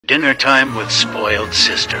Dinner time with spoiled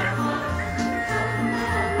sister.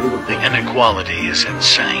 The inequality is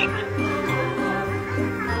insane.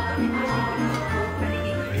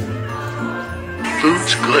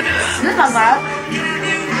 Food's good, huh?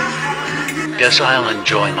 Guess I'll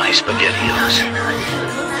enjoy my SpaghettiOs.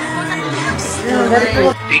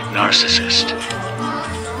 Deep narcissist.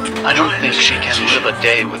 I don't think she can live a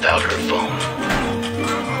day without her phone.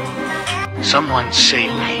 Someone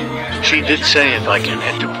save me. She did say if I can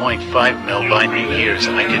hit 2.5 mil by New Year's,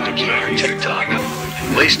 I get to keep her TikTok.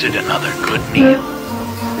 Wasted another good meal.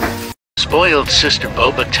 Spoiled sister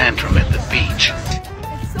boba tantrum at the beach.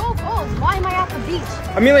 It's so cold. Why am I at the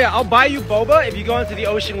beach? Amelia, I'll buy you boba if you go into the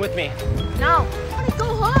ocean with me. No. I want to go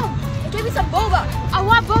home. Give me some boba. I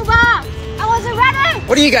want boba. I wasn't ready.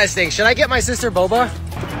 What do you guys think? Should I get my sister boba?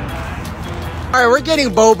 Alright, we're getting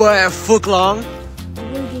boba at Fook Long. Are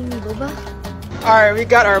you getting me boba? Alright, we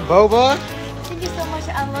got our boba. Thank you so much.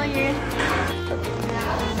 I love you.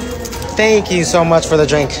 Thank you so much for the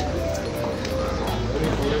drink.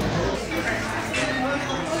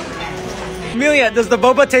 Amelia, does the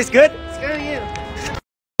boba taste good? Screw you.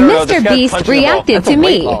 Mr. Beast reacted to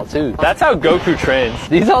me. That's how Goku trains.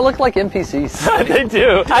 These all look like NPCs. They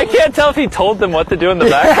do. I can't tell if he told them what to do in the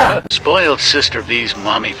background. Spoiled sister V's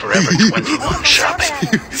mommy forever 21 shopping.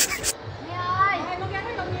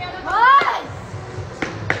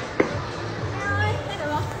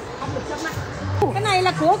 Cái này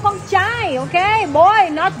là của con trai, okay? Boy,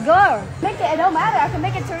 not girl. Make it don't matter. I can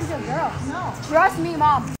make it turn to a girl. No. Trust me,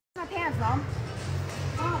 mom. My pants, mom.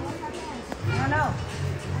 Mom, what's my pants? No.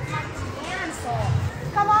 Pants.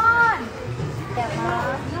 Come on. Yeah,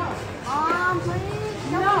 mom. No. Mom,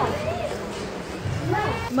 please. No.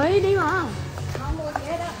 Mấy đi mà. Không mua gì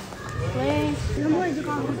hết á. Please. Nó mua cho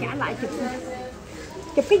con trả lại chụp.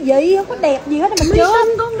 Chụp cái gì? Không có đẹp gì hết mà mình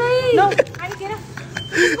Xin con đi. No. Ai kia đó.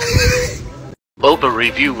 Boba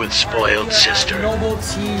review with spoiled sister. Noble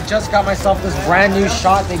tea. Just got myself this brand new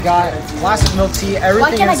shot. They got classic milk tea. Everything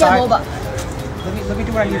Why can't inside. I get boba? Let me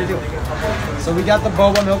do what I need to do. So we got the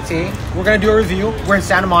boba milk tea. We're gonna do a review. We're in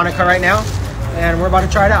Santa Monica right now, and we're about to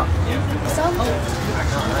try it out. Some?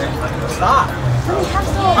 Stop! Let me have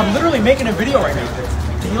some. I'm literally making a video right now.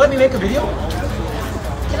 Can you let me make a video?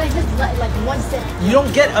 Can I just let like one sip? You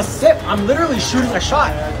don't get a sip. I'm literally shooting a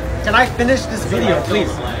shot. Can I finish this video,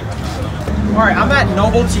 please? Alright, I'm at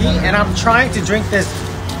Noble Tea and I'm trying to drink this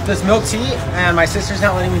milk tea and my sister's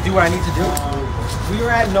not letting me do what I need to do. We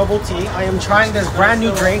are at Noble Tea. I am trying this brand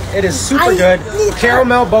new drink. It is super good.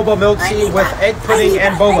 Caramel boba milk tea with egg pudding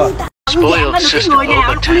and boba. Spoiled sister boba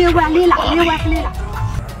tantrum with mommy.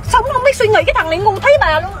 Sao nó không biết suy nghĩ, cái thằng này ngu thấy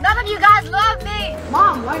bà luôn. None of you guys love me.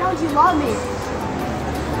 Mom, why don't you love me?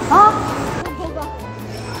 Huh?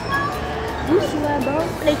 You sure, bro?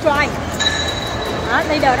 Đi try. Đó,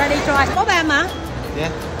 đi đợi ra đi try. Bó ba mà.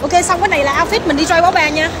 Yeah. Ok, xong cái này là outfit mình đi try bó ba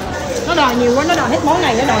nha. Nó đòi nhiều quá, nó đòi hết món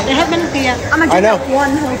này, nó đòi hết bánh kia. I'm gonna I know. take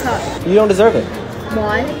one whole cup. You don't deserve it.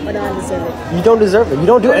 Why? But I don't deserve it. You don't deserve it. You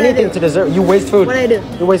don't do What did I anything do? to deserve it. You waste food. What did I do?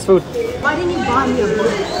 You waste food. Why didn't you buy me a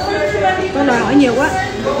book? Con đòi hỏi nhiều quá.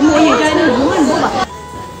 Mua nhiều cho nên muốn ăn bó ba.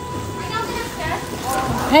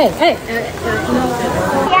 Hey.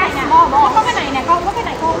 Mom, có cái này nè, con có cái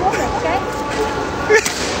này con muốn được, ok?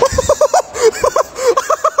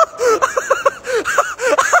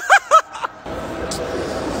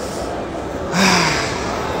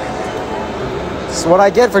 That's what I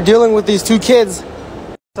get for dealing with these two kids.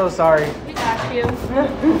 So sorry. We got you.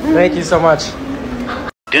 Thank you so much.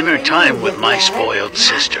 Dinner time with my spoiled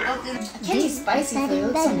sister. These spicy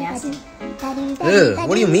food, so nasty. Ugh,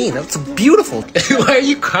 what do you mean? That's beautiful. Why are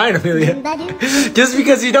you crying, Amelia? Just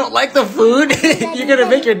because you don't like the food? You're gonna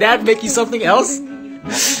make your dad make you something else?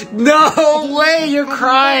 No way, you're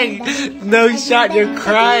crying. No shot, you're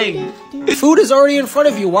crying. Food is already in front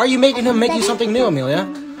of you. Why are you making him make you something new, Amelia?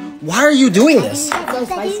 Why are you doing this? So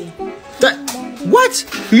spicy. What?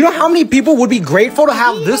 You know how many people would be grateful to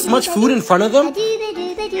have this much food in front of them?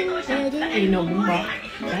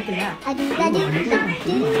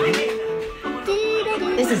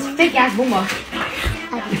 This is fake ass boomer.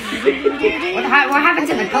 What happened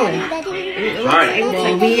to the color? Alright,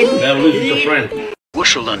 that loses your friend.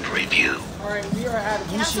 Wushland review. Alright, we are at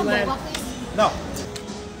Wushland. No.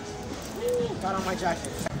 Got on my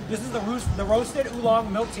jacket. This is the roasted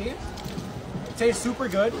oolong milk tea. It tastes super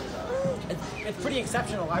good. It's pretty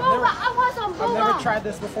exceptional. I want some boba. I've never tried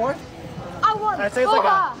this before. I want I'd say it's like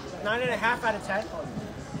a 9.5 out of 10.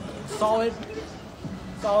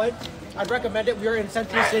 Solid. I'd recommend it. We are in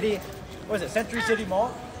Century City. What is it? Century City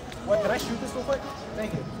Mall. What? Can I shoot this real quick?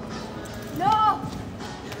 Thank you. No.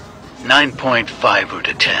 9.5 out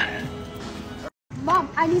of 10. Mom,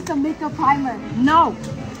 I need some makeup primer. No.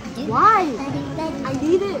 Why? I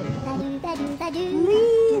need it.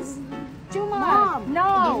 Please. Mom.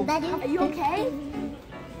 No. Are you okay?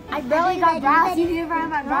 I barely got brows. You need to find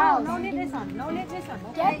my brows. No need this one. No need this one.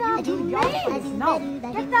 Get them, please. No.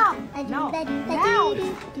 Get them. No. Now.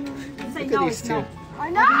 Say no. No.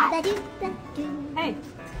 Or not. Hey,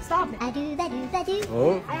 stop it.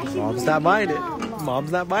 Oh, mom's not buying it.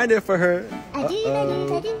 Mom's not buying it for her. I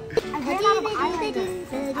ran out of eyeliner.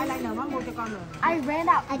 Eyeliner, má mua cho con rồi. I ran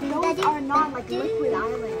out. Those are not like liquid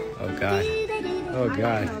eyeliner. Oh god. Oh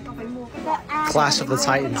god. Con phải mua. Clash of the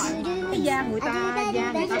Titans. Cái da người ta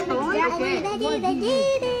tối.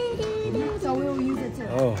 So we will use it too.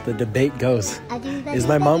 Oh, the debate goes. Is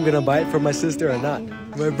my mom gonna buy it for my sister or not?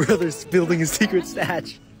 My brother's building a secret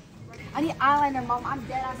stash. I need eyeliner, Mom. I'm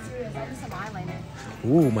dead ass serious. I need some eyeliner.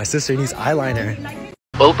 Ooh, my sister needs eyeliner.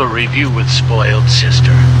 Boba review with spoiled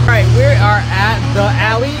sister. Alright, we are at the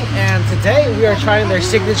alley and today we are trying their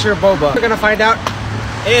signature boba. We're gonna find out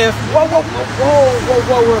if whoa,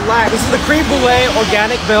 relax. This is the creme brulee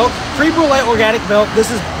organic milk. Creme brulee organic milk.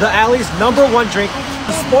 This is the alley's #1 drink.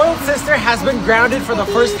 The spoiled sister has been grounded for the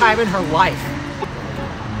first time in her life.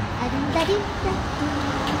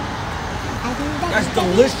 That's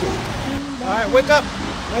delicious. Alright, wake up.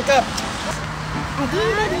 Wake up.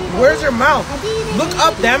 Where's your mouth? Look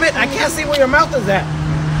up, damn it. I can't see where your mouth is at.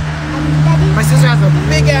 My sister has a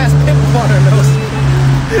big ass pimple on her nose.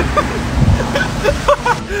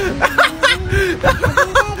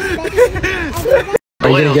 Are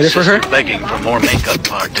you gonna get it for her? Begging for more makeup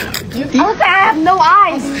part 2. Also, I have no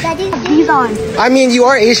eyes. These on. I mean, you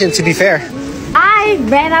are Asian, to be fair. I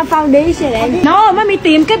ran out foundation and No, má mày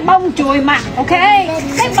tìm cái bông chùi mặt, ok?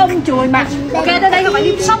 Cái bông chùi mặt. Ok, tới đây không phải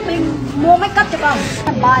đi shopping mua make up cho con.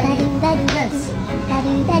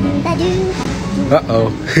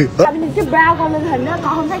 Uh-oh. cái brow con lên hình á,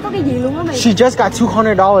 con không thấy có cái gì luôn á mày. She just got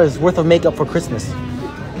 $200 worth of makeup for Christmas.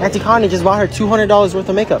 Auntie Connie just bought her $200 worth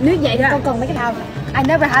of makeup. Nếu vậy thì con cần mấy cái nào? I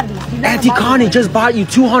never had these. You never Auntie bought Connie them. just bought you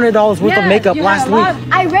 $200 worth of makeup you last have a week. lot.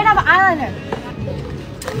 I ran out of eyeliner.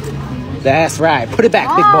 That's right. Put it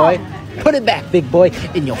back, big boy. Put it back, big boy.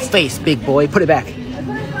 In your face, big boy. Put it back.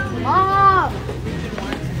 Mom.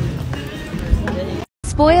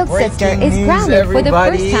 Spoiled sister is grounded for the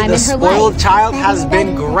first time The in her spoiled life. child has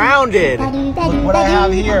been grounded. Look what I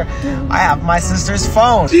have here. I have my sister's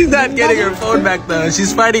phone. She's not getting her phone back though.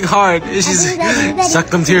 She's fighting hard. She's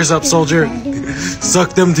suck them tears up, soldier.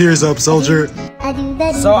 Suck them tears up, soldier.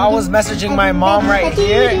 So I was messaging my mom right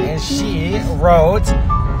here, and she wrote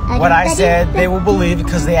what I said they will believe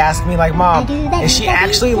because they asked me like, Mom, is she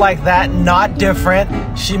actually like that? Not different.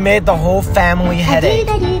 She made the whole family headache.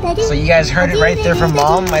 So you guys heard it right there from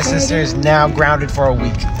Mom. My sister is now grounded for a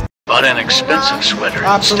week. Bought an expensive sweater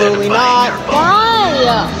Absolutely instead of buying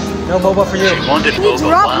not. her boba. No boba for you. She wanted You boba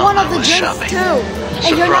dropped while one of I the was drinks shopping. too.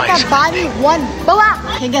 And you're not gonna buy me one boba.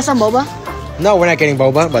 Can you get some boba? No, we're not getting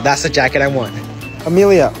boba, but that's the jacket I want.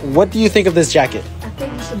 Amelia, what do you think of this jacket? I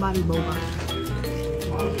think you should buy me boba.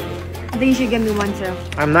 I think you should give me one too.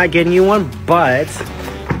 I'm not getting you one, but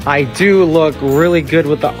I do look really good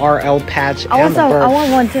with the RL patch and the burp. I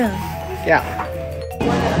want one too. Yeah.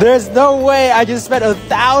 There's no way I just spent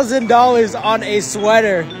 $1,000 on a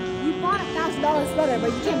sweater. You bought $1,000 sweater,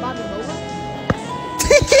 but you can't buy me boba.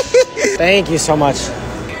 Thank you so much.